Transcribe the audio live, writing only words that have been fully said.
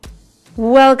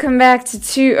Welcome back to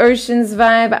Two Oceans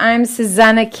Vibe. I'm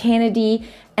Susana Kennedy,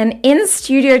 and in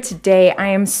studio today I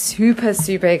am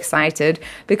super excited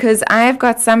because I have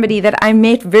got somebody that I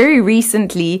met very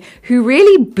recently who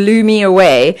really blew me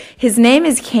away. His name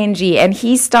is Kenji, and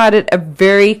he started a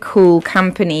very cool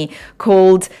company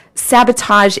called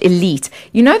Sabotage Elite.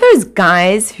 You know those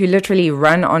guys who literally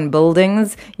run on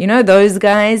buildings? You know those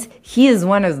guys? He is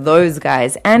one of those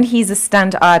guys, and he's a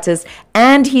stunt artist,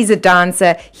 and he's a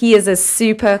dancer. He is a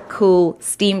super cool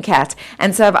steam cat.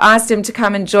 And so I've asked him to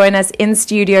come and join us in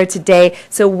studio today.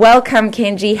 So welcome,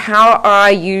 Kenji. How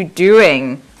are you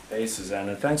doing? Hey,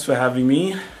 Susana. Thanks for having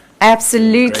me.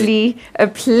 Absolutely a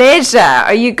pleasure.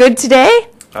 Are you good today?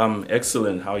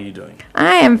 Excellent. How are you doing?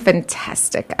 I am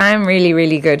fantastic. I'm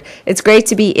really good. It's great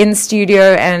to be in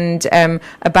studio and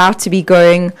about to be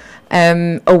going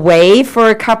away for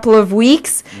a couple of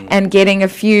weeks and getting a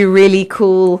few really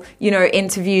cool,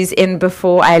 interviews in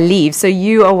before I leave. So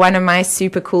you are one of my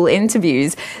super cool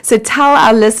interviews. So tell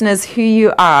our listeners who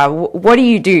you are. What do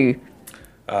you do?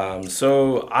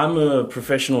 So I'm a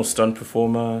professional stunt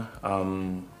performer.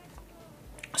 I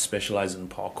specialize in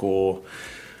parkour,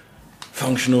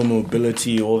 functional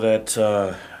mobility, all that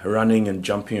running and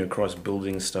jumping across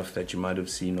buildings stuff that you might have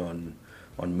seen on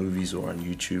movies or on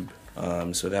YouTube.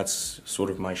 So that's sort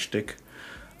of my shtick.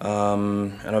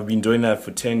 And I've been doing that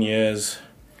for 10 years,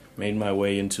 made my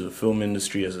way into the film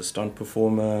industry as a stunt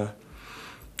performer,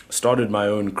 started my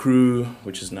own crew,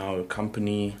 which is now a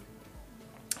company,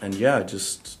 and yeah,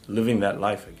 just living that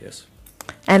life, I guess.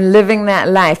 And living that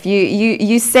life.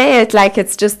 You say it like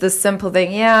it's just this simple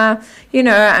thing. Yeah,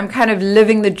 I'm kind of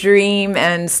living the dream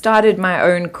and started my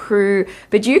own crew.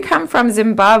 But you come from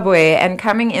Zimbabwe and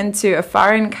coming into a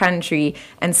foreign country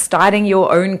and starting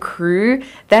your own crew,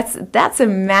 that's a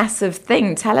massive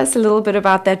thing. Tell us a little bit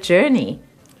about that journey.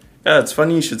 Yeah, it's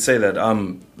funny you should say that.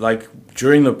 Like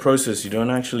during the process, you don't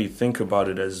actually think about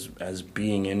it as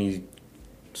being any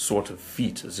sort of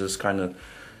feat. It's just kind of,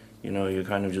 you're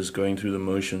kind of just going through the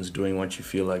motions, doing what you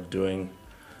feel like doing.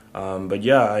 But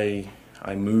yeah,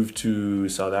 I moved to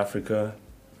South Africa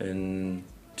in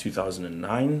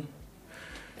 2009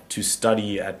 to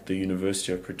study at the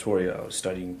University of Pretoria. I was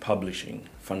studying publishing,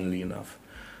 funnily enough.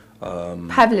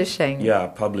 Publishing? Yeah,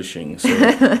 publishing. So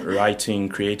writing,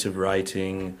 creative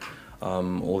writing,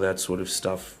 all that sort of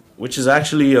stuff, which is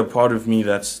actually a part of me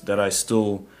that I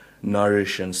still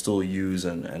nourish and still use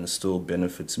and still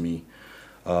benefits me.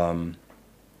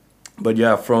 But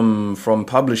yeah, from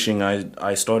publishing,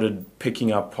 I started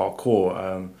picking up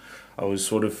parkour. I was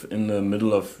sort of in the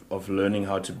middle of learning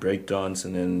how to break dance,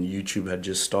 and then YouTube had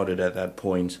just started at that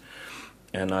point,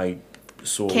 and I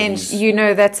saw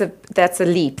Kenj, that's a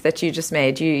leap that you just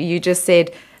made. You just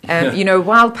said,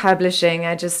 while publishing,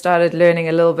 I just started learning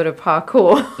a little bit of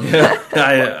parkour.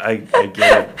 Yeah, I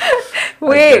get it.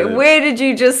 Where did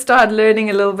you just start learning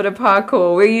a little bit of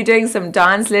parkour? Were you doing some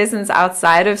dance lessons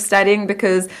outside of studying?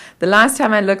 Because the last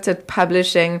time I looked at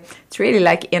publishing, it's really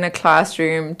like in a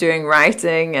classroom doing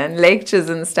writing and lectures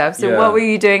and stuff. So What were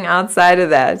you doing outside of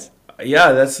that?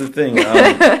 Yeah, that's the thing.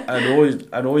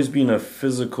 I'd always been a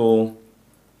physical,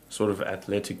 sort of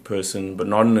athletic person, but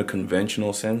not in a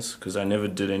conventional sense, because I never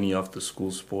did any of the school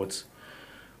sports.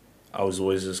 I was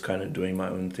always just kind of doing my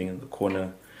own thing in the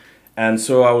corner. And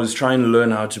so I was trying to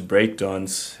learn how to break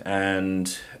dance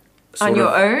and on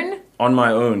your own? On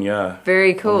my own, yeah.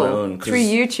 Very cool. On my own, through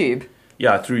YouTube?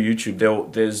 Yeah, through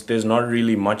YouTube. There's not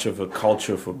really much of a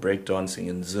culture for breakdancing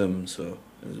in Zim, so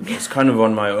it's kind of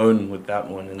on my own with that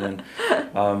one. And then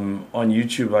on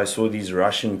YouTube, I saw these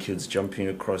Russian kids jumping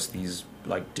across these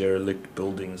like derelict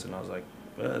buildings, and I was like,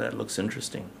 well, that looks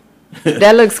interesting.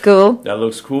 That looks cool. That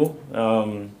looks cool.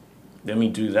 Let me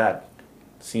do that.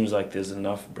 Seems like there's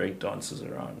enough breakdancers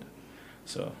around,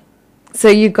 So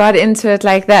you got into it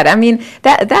like that. I mean,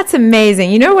 that's amazing.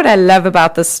 You know what I love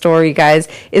about this story, guys,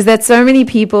 is that so many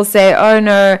people say, oh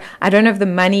no, I don't have the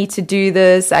money to do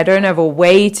this. I don't have a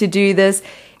way to do this.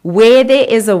 Where there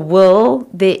is a will,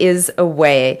 there is a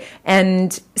way.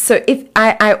 And so if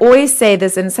I always say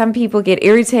this, and some people get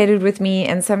irritated with me,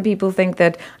 and some people think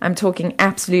that I'm talking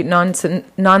absolute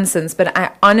nonsense, but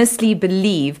I honestly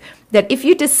believe that if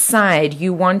you decide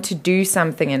you want to do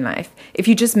something in life, if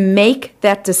you just make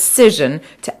that decision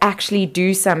to actually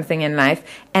do something in life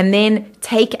and then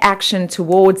take action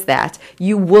towards that,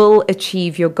 you will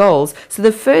achieve your goals. So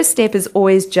the first step is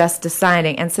always just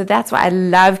deciding. And so that's why I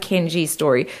love Kenji's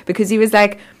story, because he was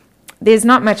like, there's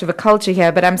not much of a culture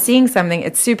here, but I'm seeing something.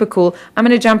 It's super cool. I'm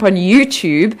going to jump on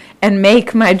YouTube and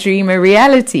make my dream a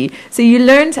reality. So you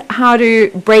learned how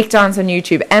to break dance on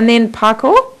YouTube and then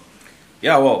parkour?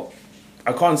 Yeah, well,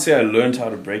 I can't say I learned how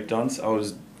to break dance. I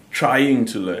was trying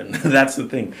to learn. That's the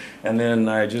thing. And then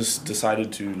I just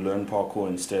decided to learn parkour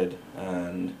instead,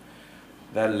 and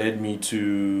that led me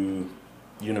to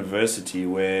university,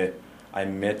 where I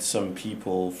met some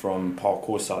people from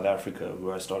Parkour South Africa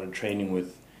who I started training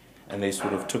with, and they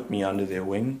sort of took me under their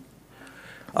wing.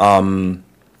 And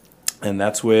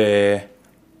that's where it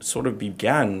sort of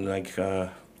began, like,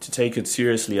 to take it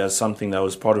seriously as something that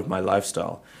was part of my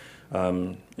lifestyle,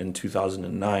 in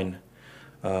 2009.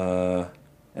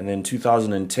 And then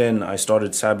 2010, I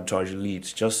started Sabotage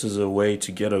Elite just as a way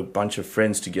to get a bunch of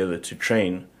friends together to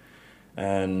train.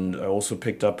 And I also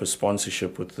picked up a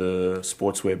sponsorship with the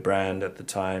sportswear brand at the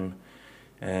time,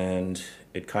 and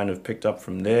it kind of picked up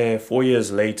from there. 4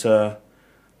 years later,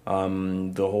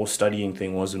 the whole studying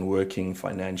thing wasn't working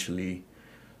financially,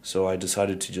 so I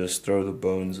decided to just throw the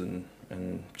bones and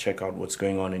check out what's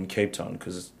going on in Cape Town,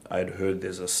 because I'd heard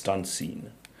there's a stunt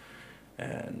scene.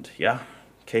 And yeah,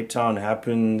 Cape Town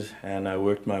happened, and I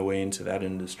worked my way into that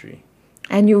industry.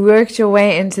 And you worked your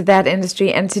way into that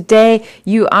industry, and today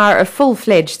you are a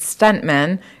full-fledged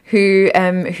stuntman who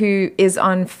is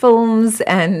on films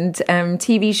and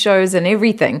TV shows and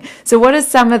everything. So what are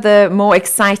some of the more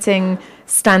exciting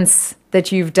stunts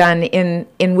that you've done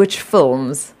in which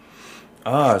films?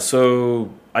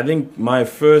 So I think my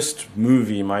first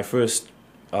movie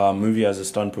as a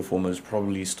stunt performer is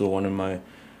probably still one of my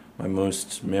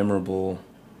most memorable,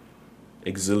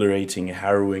 exhilarating,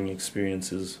 harrowing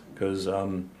experiences, because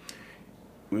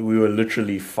we were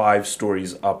literally 5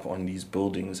 stories up on these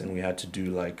buildings, and we had to do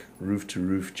like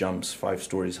roof-to-roof jumps 5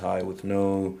 stories high with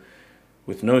no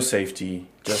safety,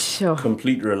 just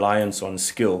complete reliance on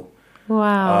skill.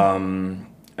 Wow.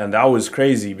 And that was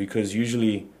crazy, because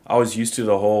usually I was used to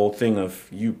the whole thing of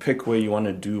you pick where you want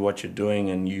to do what you're doing,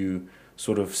 and you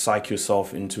sort of psych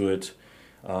yourself into it.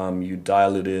 You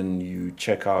dial it in, you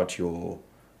check out your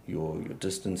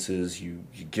distances, you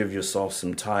give yourself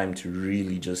some time to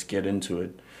really just get into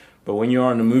it. But when you're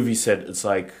on a movie set, it's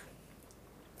like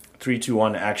 3, 2,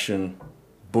 1, action,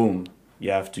 boom.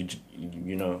 You have to,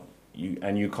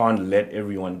 you can't let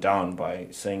everyone down by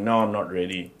saying, no, I'm not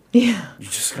ready. Yeah. You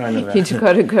just kind of you just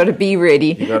gotta be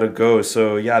ready. You gotta go.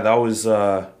 So yeah, that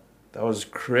was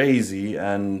crazy.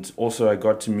 And also I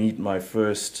got to meet my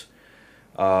first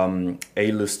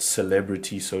A-list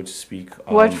celebrity, so to speak.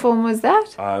 What film was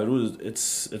that?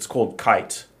 It's called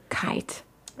Kite. Kite.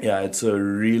 Yeah, it's a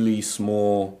really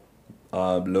small,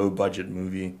 low budget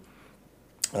movie,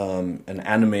 an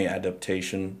anime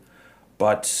adaptation,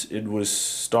 but it was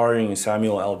starring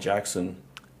Samuel L. Jackson.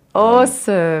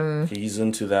 Awesome. He's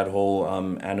into that whole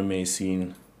anime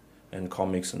scene and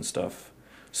comics and stuff.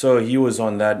 So he was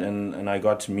on that, and I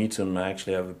got to meet him. I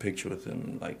actually have a picture with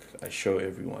him, like I show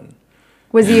everyone.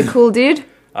 Was he a cool dude?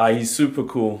 He's super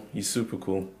cool.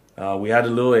 We had a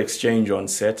little exchange on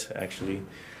set, actually.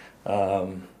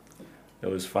 It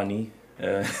was funny.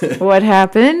 What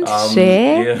happened?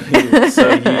 Share? Yeah,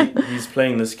 so he's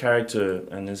playing this character,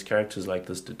 and his character's like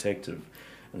this detective.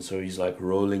 And so he's like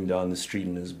rolling down the street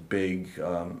in this big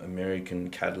American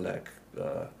Cadillac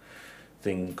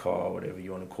car, whatever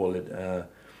you want to call it.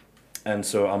 And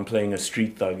so I'm playing a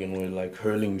street thug, and we're like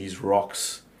hurling these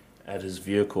rocks at his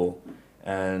vehicle.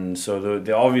 And so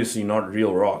they're obviously not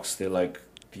real rocks. They're like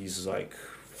these like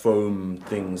foam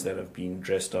things that have been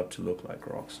dressed up to look like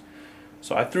rocks.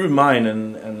 So I threw mine,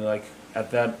 and like at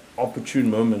that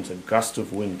opportune moment, a gust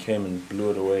of wind came and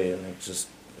blew it away, and it just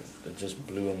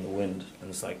blew in the wind. And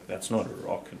it's like, that's not a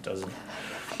rock, it doesn't.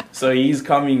 So he's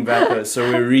coming back,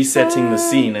 so we're resetting the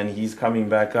scene, and he's coming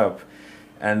back up,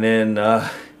 and then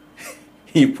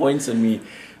he points at me,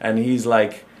 and he's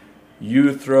like,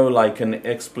 you throw like an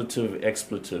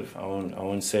expletive. I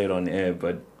won't say it on air,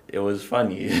 but it was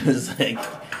funny. It was like,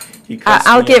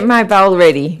 I'll get my bell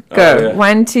ready. Go. Oh, yeah.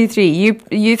 1, 2, 3.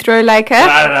 You throw like a...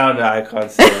 No, I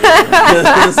can't say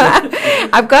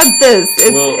it. I've got this.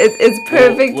 It's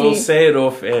perfectly... We'll say it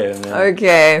off air. Man.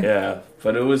 Okay. Yeah,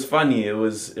 but it was funny. It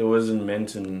wasn't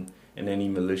meant in any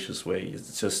malicious way.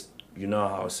 It's just, you know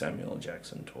how Samuel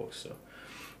Jackson talks. So,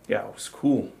 yeah, it was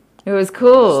cool. It was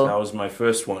cool. That was my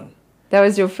first one. That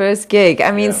was your first gig.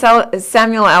 I mean, yeah.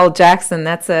 Samuel L. Jackson,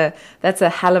 that's a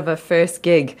hell of a first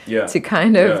gig to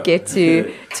kind of get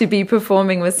to be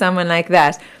performing with someone like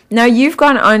that. Now, you've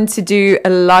gone on to do a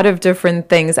lot of different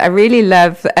things. I really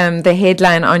love the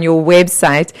headline on your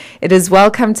website. It is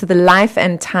Welcome to the Life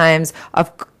and Times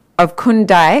of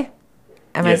Kundai.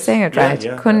 Am I saying it right?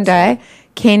 Yeah, Kundai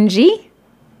Kenji?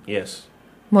 Yes.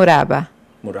 Murapa.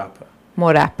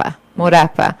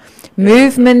 Murapa.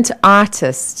 Movement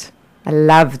artist. I I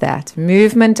love that.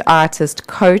 Movement artist,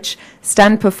 coach,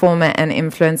 stunt performer, and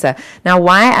influencer. Now,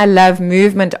 why I love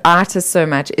movement artists so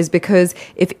much is because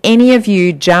if any of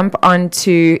you jump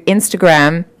onto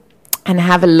Instagram and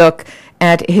have a look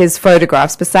at his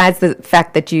photographs, besides the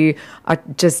fact that you are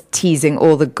just teasing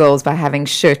all the girls by having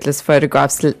shirtless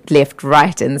photographs left,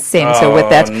 right, and center with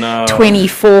that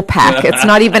 24-pack. It's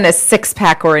not even a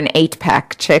 6-pack or an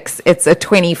 8-pack, chicks. It's a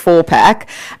 24-pack.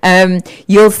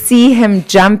 You'll see him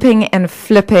jumping and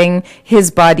flipping his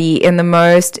body in the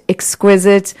most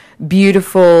exquisite,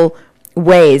 beautiful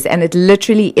ways, and it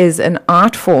literally is an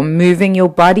art form. Moving your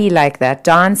body like that,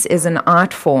 dance is an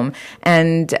art form,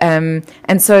 and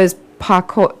so is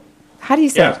parkour. How do you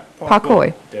say it?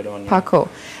 Parkour. Parkour.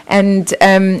 And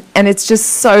it's just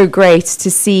so great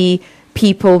to see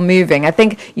people moving. I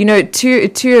think,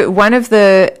 one of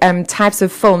the types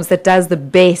of films that does the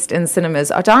best in cinemas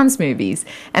are dance movies,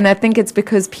 and I think it's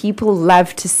because people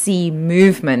love to see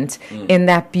movement in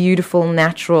that beautiful,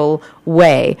 natural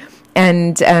way.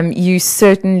 And you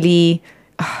certainly,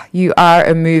 you are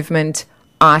a movement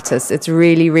artist. It's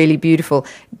really, really beautiful.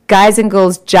 Guys and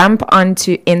girls, jump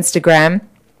onto Instagram.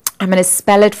 I'm going to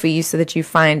spell it for you so that you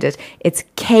find it. It's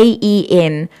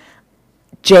KenjiMurapa.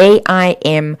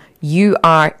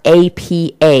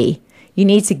 You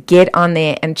need to get on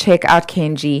there and check out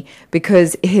Kenji,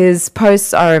 because his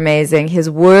posts are amazing. His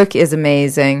work is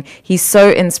amazing. He's so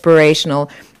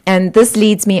inspirational. And this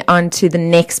leads me on to the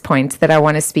next point that I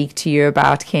want to speak to you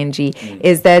about, Kenji,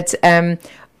 is that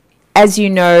as you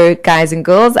know, guys and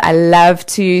girls, I love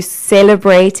to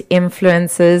celebrate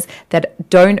influencers that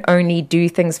don't only do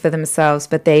things for themselves,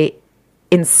 but they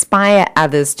inspire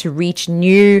others to reach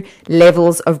new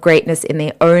levels of greatness in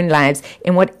their own lives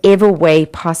in whatever way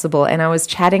possible. And I was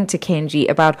chatting to Kenji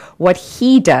about what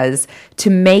he does to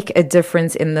make a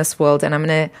difference in this world. And I'm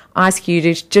going to ask you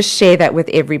to just share that with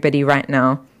everybody right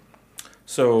now.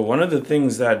 So one of the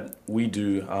things that we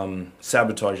do,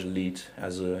 Sabotage Elite,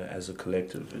 as a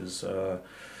collective, is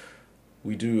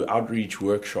we do outreach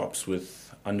workshops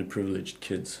with underprivileged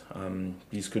kids.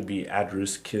 These could be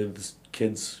at-risk kids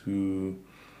who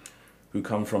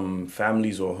come from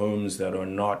families or homes that are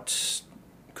not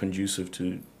conducive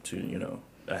to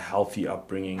a healthy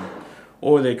upbringing,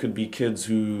 or they could be kids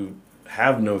who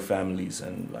have no families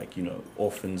and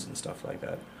orphans and stuff like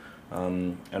that.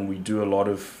 And we do a lot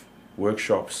of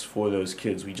workshops for those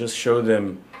kids. We just show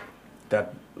them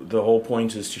that the whole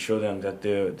point is to show them that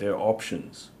there are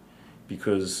options,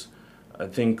 because I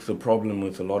think the problem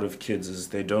with a lot of kids is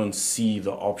they don't see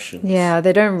the options. Yeah,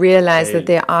 they don't realize that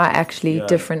there are actually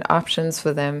different options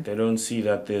for them. They don't see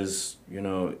that there's,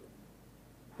 you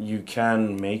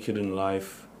can make it in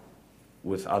life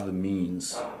with other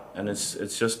means. And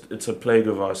it's a plague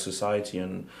of our society,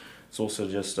 and it's also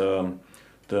just the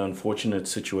unfortunate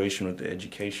situation with the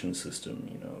education system.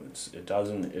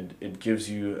 It gives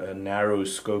you a narrow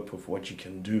scope of what you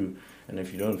can do, and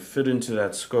if you don't fit into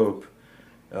that scope,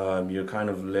 you're kind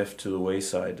of left to the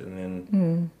wayside. And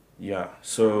then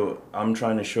so I'm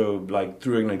trying to show,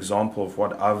 through an example of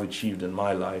what I've achieved in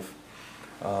my life.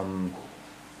 I'm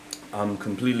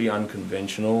completely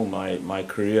unconventional. My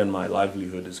career and my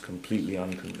livelihood is completely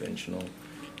unconventional,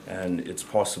 and it's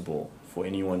possible for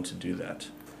anyone to do that.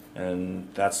 And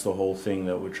that's the whole thing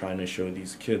that we're trying to show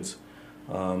these kids.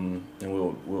 And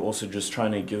we're also just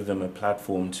trying to give them a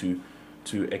platform to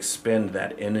expend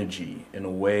that energy in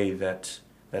a way that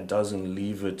doesn't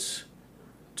leave it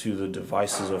to the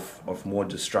devices of more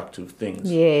destructive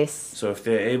things. Yes. So if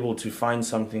they're able to find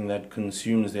something that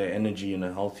consumes their energy in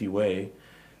a healthy way,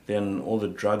 then all the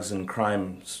drugs and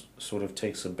crime sort of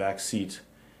takes a back seat,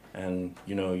 and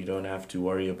you don't have to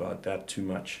worry about that too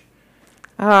much.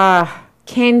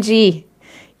 Kenji,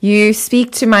 you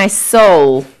speak to my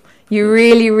soul. You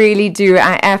really, really do.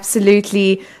 I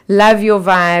absolutely love your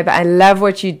vibe. I love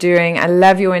what you're doing. I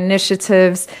love your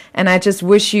initiatives, and I just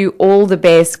wish you all the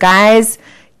best. Guys,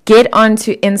 get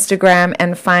onto Instagram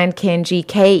and find Kenji,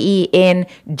 KenjiMurapa,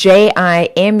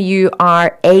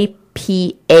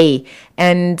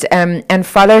 and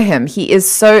follow him. He is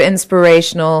so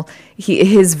inspirational.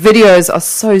 His videos are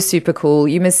so super cool.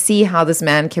 You must see how this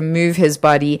man can move his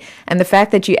body, and the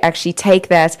fact that you actually take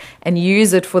that and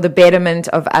use it for the betterment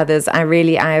of others. I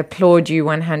applaud you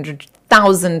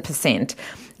 100,000%.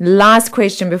 Last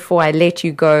question before I let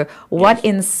you go. What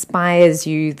inspires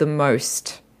you the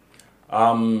most?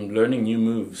 Learning new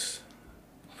moves,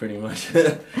 pretty much.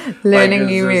 Learning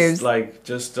new moves.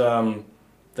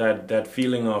 That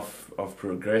feeling of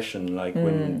progression,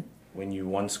 when you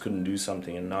once couldn't do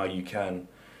something and now you can.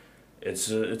 It's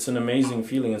an amazing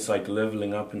feeling. It's like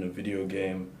leveling up in a video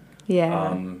game.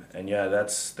 Yeah. And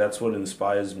that's what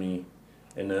inspires me.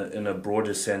 in a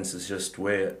broader sense, is just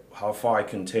how far I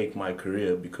can take my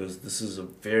career, because this is a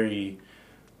very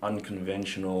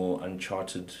unconventional,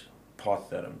 uncharted path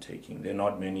that I'm taking. There are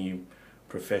not many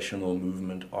professional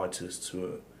movement artists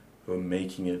who are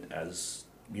making it as,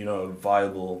 you know, a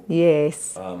viable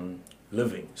yes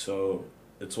living. So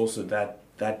it's also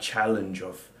that challenge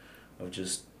of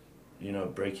just, you know,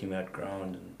 breaking that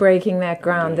ground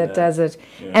that does it.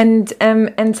 Yeah.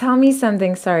 And tell me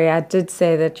something. Sorry, I did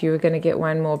say that you were going to get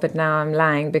one more, but now I'm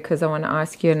lying, because I want to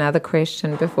ask you another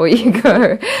question before you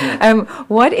go.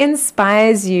 What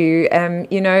inspires you?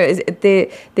 You know,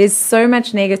 there's so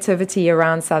much negativity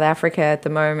around South Africa at the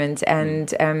moment,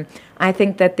 and I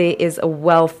think that there is a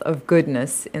wealth of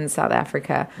goodness in South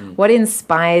Africa. What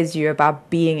inspires you about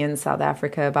being in South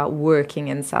Africa, about working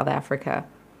in South Africa?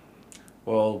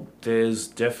 Well, there's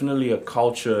definitely a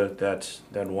culture that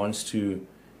wants to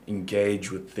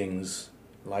engage with things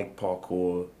like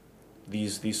parkour,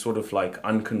 these sort of like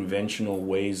unconventional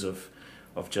ways of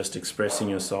just expressing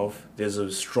yourself. There's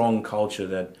a strong culture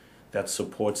that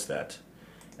supports that,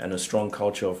 and a strong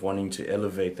culture of wanting to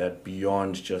elevate that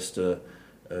beyond just a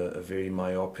very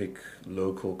myopic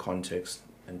local context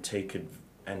and take it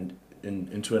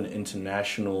into an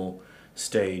international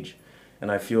stage.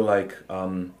 And I feel like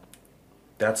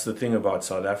that's the thing about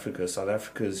South Africa. South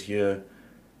Africa is here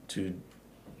to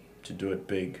do it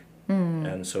big,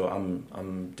 and so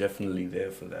I'm definitely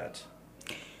there for that.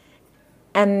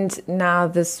 And now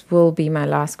this will be my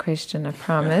last question, I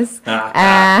promise.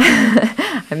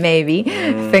 Maybe.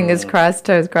 Fingers crossed,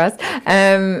 toes crossed.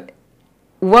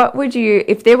 What would you,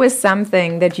 if there was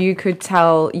something that you could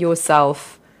tell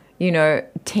yourself, you know,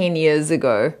 10 years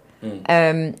ago,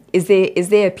 is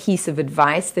there a piece of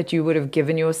advice that you would have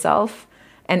given yourself?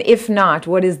 And if not,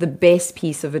 what is the best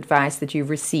piece of advice that you've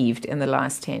received in the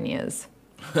last 10 years?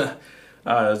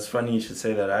 It's funny you should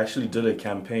say that. I actually did a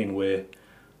campaign where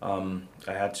I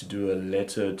had to do a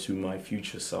letter to my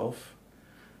future self.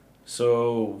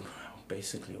 So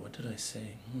basically, what did I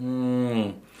say?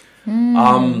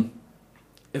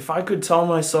 If I could tell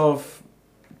myself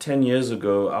 10 years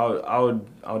ago, I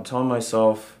would tell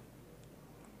myself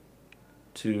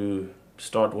to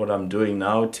start what I'm doing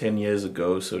now 10 years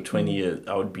ago. So 20 years,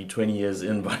 I would be 20 years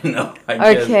in by now, I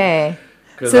guess. Okay.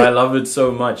 Because I love it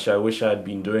so much. I wish I had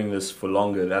been doing this for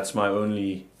longer. That's my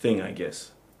only thing, I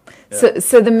guess. Yeah.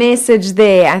 So the message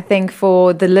there, I think,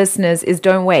 for the listeners is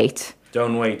don't wait.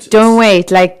 Don't wait. Don't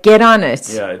wait. Like, get on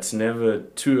it. Yeah, it's never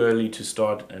too early to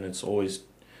start, and it's always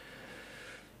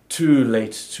too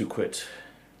late to quit.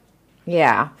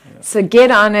 Yeah. So get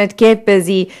on it, get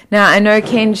busy. Now, I know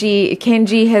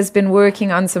Kenji has been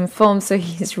working on some films, so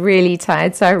he's really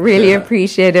tired. So I really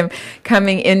appreciate him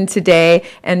coming in today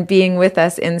and being with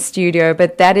us in studio.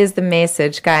 But that is the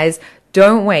message, guys.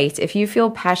 Don't wait. If you feel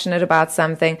passionate about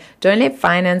something, don't let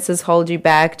finances hold you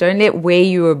back. Don't let where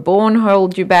you were born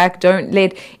hold you back. Don't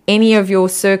let any of your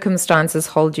circumstances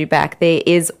hold you back. There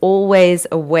is always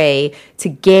a way to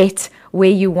get where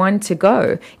you want to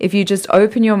go. If you just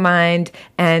open your mind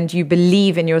and you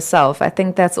believe in yourself, I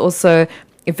think that's also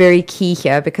very key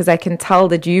here, because I can tell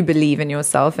that you believe in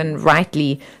yourself, and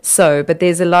rightly so. But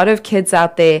there's a lot of kids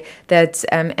out there that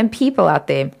and people out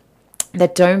there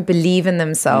that don't believe in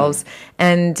themselves.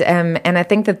 And I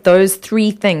think that those three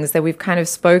things that we've kind of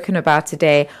spoken about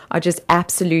today are just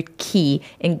absolute key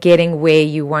in getting where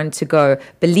you want to go.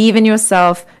 Believe in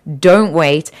yourself, don't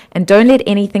wait, and don't let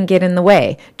anything get in the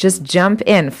way. Just jump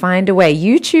in, find a way.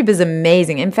 YouTube is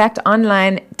amazing. In fact,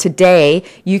 online today,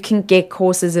 you can get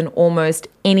courses in almost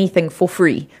anything for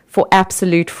free, for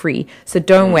absolute free. So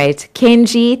don't wait.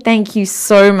 Kenji, thank you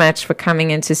so much for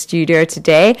coming into studio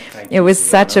today. It was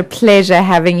such a pleasure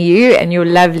having you and your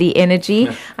lovely energy.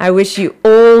 I wish you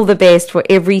all the best for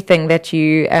everything that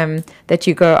you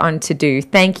go on to do.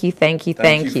 Thank you. Thank you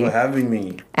for having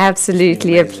me.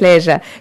 Absolutely a pleasure.